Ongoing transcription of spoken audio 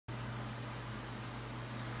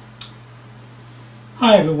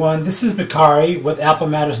Hi everyone, this is Bakari with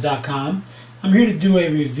AppleMatters.com. I'm here to do a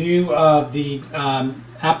review of the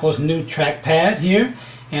Apple's new Trackpad here,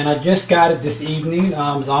 and I just got it this evening.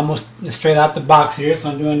 It's almost straight out the box here, so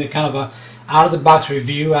I'm doing a kind of a out-of-the-box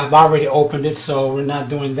review. I've already opened it, so we're not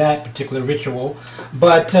doing that particular ritual.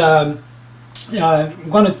 But I'm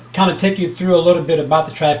going to kind of take you through a little bit about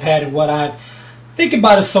the Trackpad and what I've think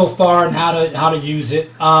about it so far and how to use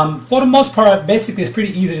it. For the most part, basically it's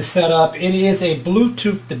pretty easy to set up. It is a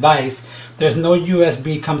Bluetooth device. There's no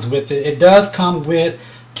USB comes with it. It does come with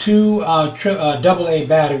two AA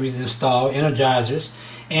batteries installed, energizers.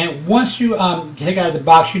 And once you take it out of the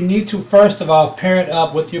box, you need to first of all pair it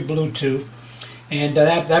up with your Bluetooth. And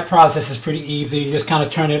that process is pretty easy. You just kind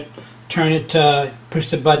of push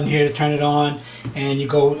the button here to turn it on, and you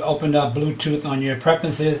go open up Bluetooth on your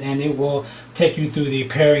preferences, and it will take you through the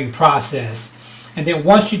pairing process. And then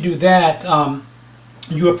once you do that,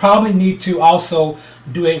 you will probably need to also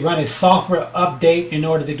run a software update in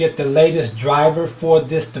order to get the latest driver for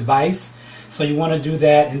this device. So you want to do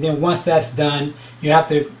that, and then once that's done, you have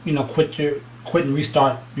to quit and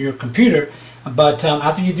restart your computer. But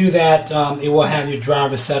after you do that, it will have your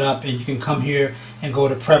driver set up, and you can come here and go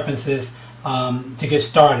to preferences to get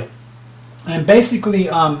started. And basically,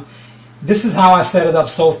 this is how I set it up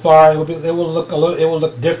so far. It will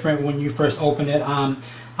look different when you first open it.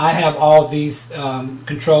 I have all these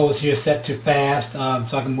controls here set to fast,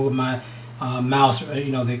 so I can move my mouse,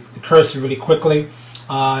 the cursor really quickly.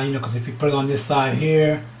 Because if you put it on this side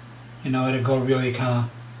here, it'll go really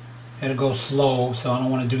it'll go slow. So I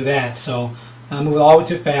don't want to do that. So I move it all the way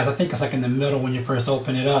too fast. I think it's like in the middle when you first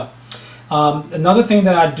open it up. Another thing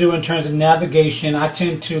that I do in terms of navigation, I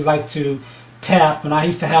tend to like to tap. When I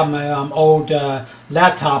used to have my old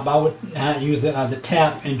laptop, I would use the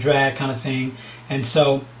tap and drag kind of thing, and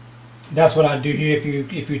so that's what I do here.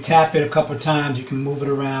 If you tap it a couple of times, you can move it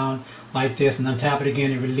around like this, and then tap it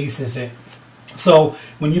again, it releases it. So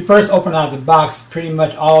when you first open out of the box, pretty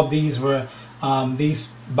much all of these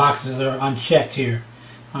boxes are unchecked here.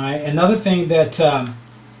 All right. Another thing that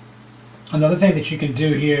you can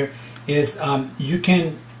do here is you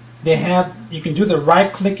can do the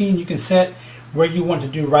right clicking. You can set where you want to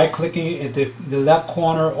do right clicking at the left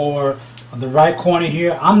corner or the right corner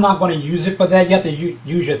here. I'm not going to use it for that. You have to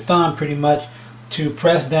use your thumb pretty much to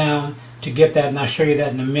press down to get that, and I'll show you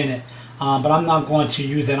that in a minute. But I'm not going to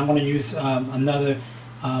use that. I'm going to use another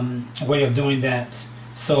way of doing that.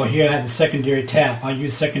 So here I have the secondary tap. I'll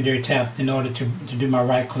use secondary tap in order to do my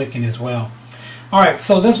right clicking as well. Alright,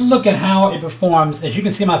 so let's look at how it performs. As you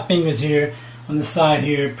can see my fingers here on the side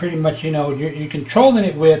here, pretty much you're controlling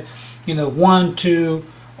it with 1, 2,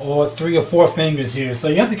 or 3 or 4 fingers here. So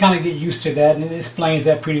you have to kind of get used to that, and it explains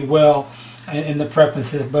that pretty well in the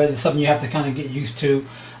preferences, but it's something you have to kind of get used to.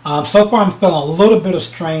 So far I'm feeling a little bit of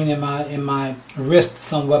strain in my wrist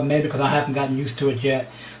somewhat, maybe because I haven't gotten used to it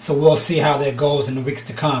yet. So we'll see how that goes in the weeks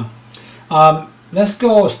to come. Let's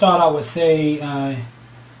go start out with, say,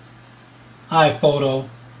 iPhoto.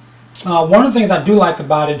 One of the things I do like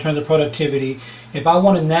about it in terms of productivity, if I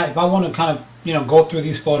want to kind of go through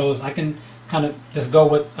these photos, I can kind of just go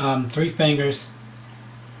with 3 fingers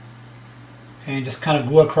and just kind of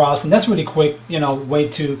go across, and that's really quick, way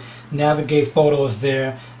to navigate photos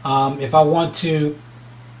there. If I want to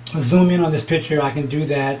zoom in on this picture, I can do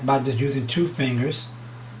that by just using 2 fingers.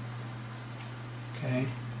 Okay.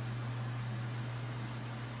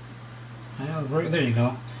 There you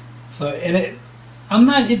go. So, and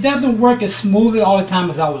it doesn't work as smoothly all the time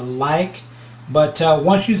as I would like, but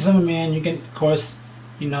once you zoom in, you can, of course,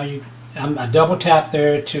 I double tap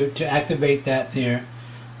there to activate that there.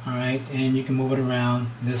 All right, and you can move it around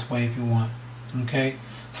this way if you want. Okay,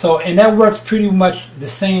 so, and that works pretty much the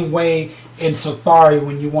same way in Safari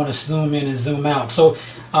when you want to zoom in and zoom out. So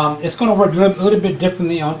it's going to work a little bit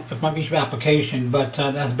differently on each application, but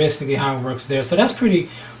that's basically how it works there. So that's pretty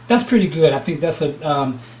good. I think that's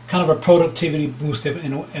a kind of a productivity boost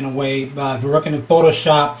in a way. If you're working in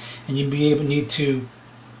Photoshop and you need to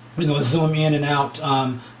zoom in and out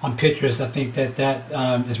on pictures, I think that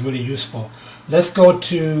is really useful. Let's go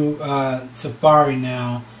to Safari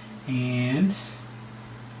now and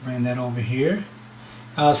bring that over here.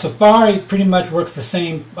 Safari pretty much works the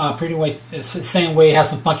same same way. It has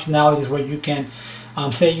some functionalities where you can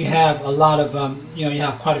say you have a lot of you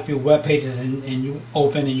have quite a few web pages and you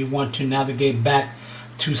open and you want to navigate back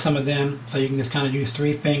to some of them, so you can just kind of use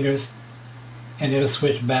 3 fingers and it'll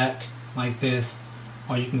switch back like this,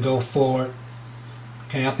 or you can go forward.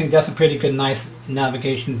 Okay, I think that's a pretty good, nice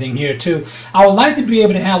navigation thing here too. I would like to be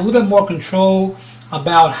able to have a little bit more control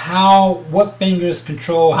about what fingers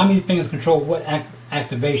control, how many fingers control what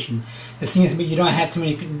activation. It seems to me you don't have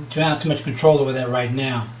too much control over that right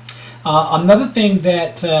now. Another thing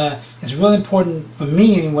that is really important for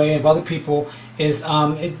me anyway, and for other people, is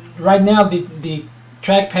right now the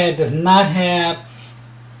trackpad does not have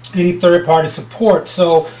any third-party support.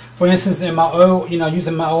 So, for instance, in my old,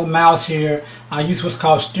 using my old mouse here, I use what's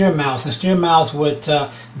called steer mouse, and steer mouse would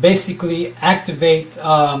basically activate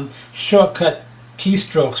shortcut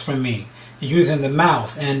keystrokes for me using the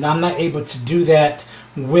mouse, and I'm not able to do that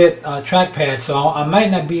with trackpad. So I might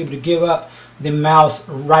not be able to give up the mouse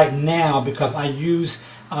right now because I use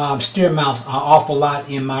steer mouse an awful lot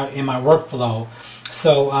in my workflow.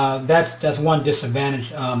 So that's one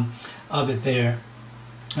disadvantage of it there.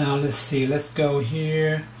 Let's see. Let's go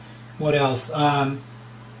here. What else? I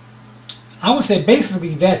would say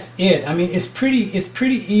basically that's it. I mean, it's pretty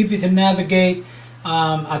easy to navigate.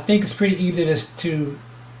 I think it's pretty easy to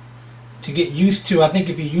get used to. I think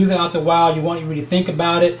if you use it after a while, you won't really think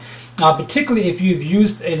about it. Particularly if you've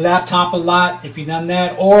used a laptop a lot, if you've done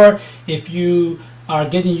that, or if you are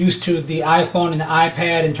getting used to the iPhone and the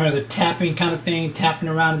iPad in terms of tapping kind of thing, tapping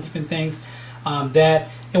around and different things. That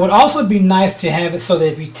it would also be nice to have it so that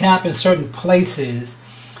if you tap in certain places,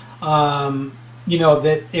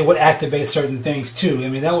 that it would activate certain things too. I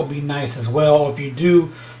mean, that would be nice as well. Or if you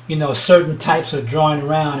do, certain types of drawing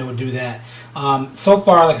around, it would do that. So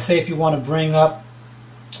far, like I say, if you want to bring up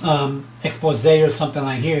expose or something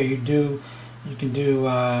like here, you can do.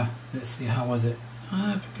 Let's see, how was it?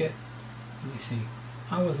 I forget. Let me see.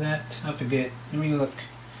 How was that? I forget. Let me look.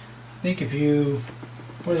 I think if you,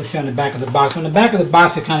 what does it say on the back of the box? On the back of the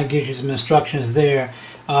box, it kind of gives you some instructions there.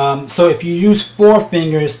 So if you use 4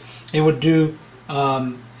 fingers, it would do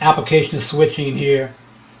application switching here,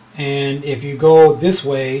 and if you go this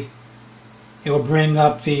way, it will bring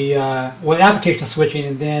up the application switching,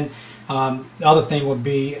 and then the other thing would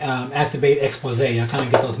be activate expose. I kind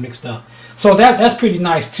of get those mixed up. So that's pretty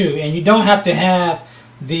nice too, and you don't have to have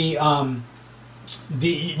the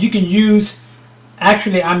you can use.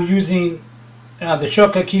 Actually, I'm using the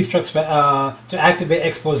shortcut keystrokes to activate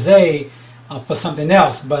expose for something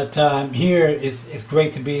else, but here it's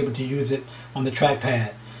great to be able to use it on the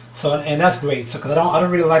trackpad. So, and that's great. So, because I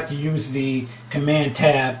don't really like to use the Command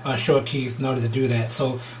Tab short keys in order to do that.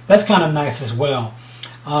 So that's kind of nice as well.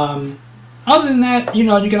 Other than that,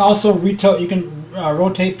 you can also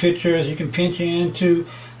rotate pictures. You can pinch in to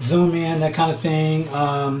zoom in, that kind of thing.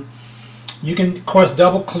 You can, of course,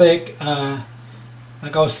 double click.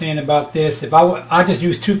 Like I was saying about this, if I just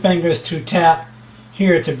use 2 fingers to tap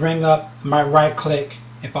here to bring up my right click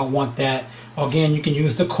if I want that. Again, you can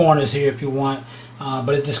use the corners here if you want, but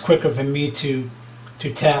it's just quicker for me to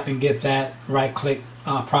tap and get that right click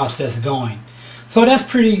process going. So that's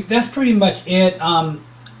pretty much it. I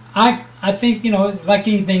think, like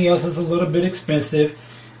anything else, it's a little bit expensive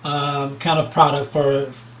kind of product for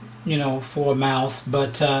a mouse,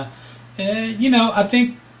 but I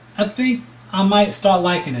think I might start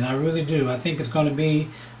liking it. I really do. I think it's going to be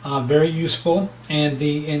very useful, and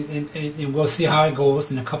we'll see how it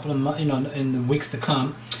goes in a couple of months, in the weeks to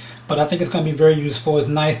come. But I think it's going to be very useful. It's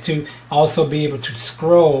nice to also be able to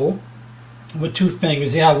scroll with 2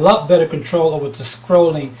 fingers. You have a lot better control over the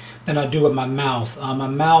scrolling than I do with my mouse. My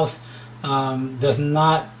mouse does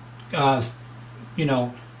not,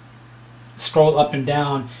 scroll up and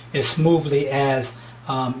down as smoothly as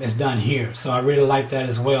is done here. So I really like that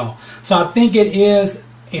as well. So I think it is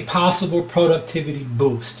a possible productivity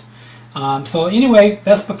boost. So anyway,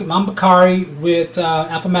 I'm Bakari with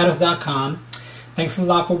AppleMatters.com. Thanks a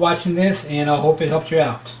lot for watching this, and I hope it helped you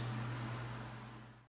out.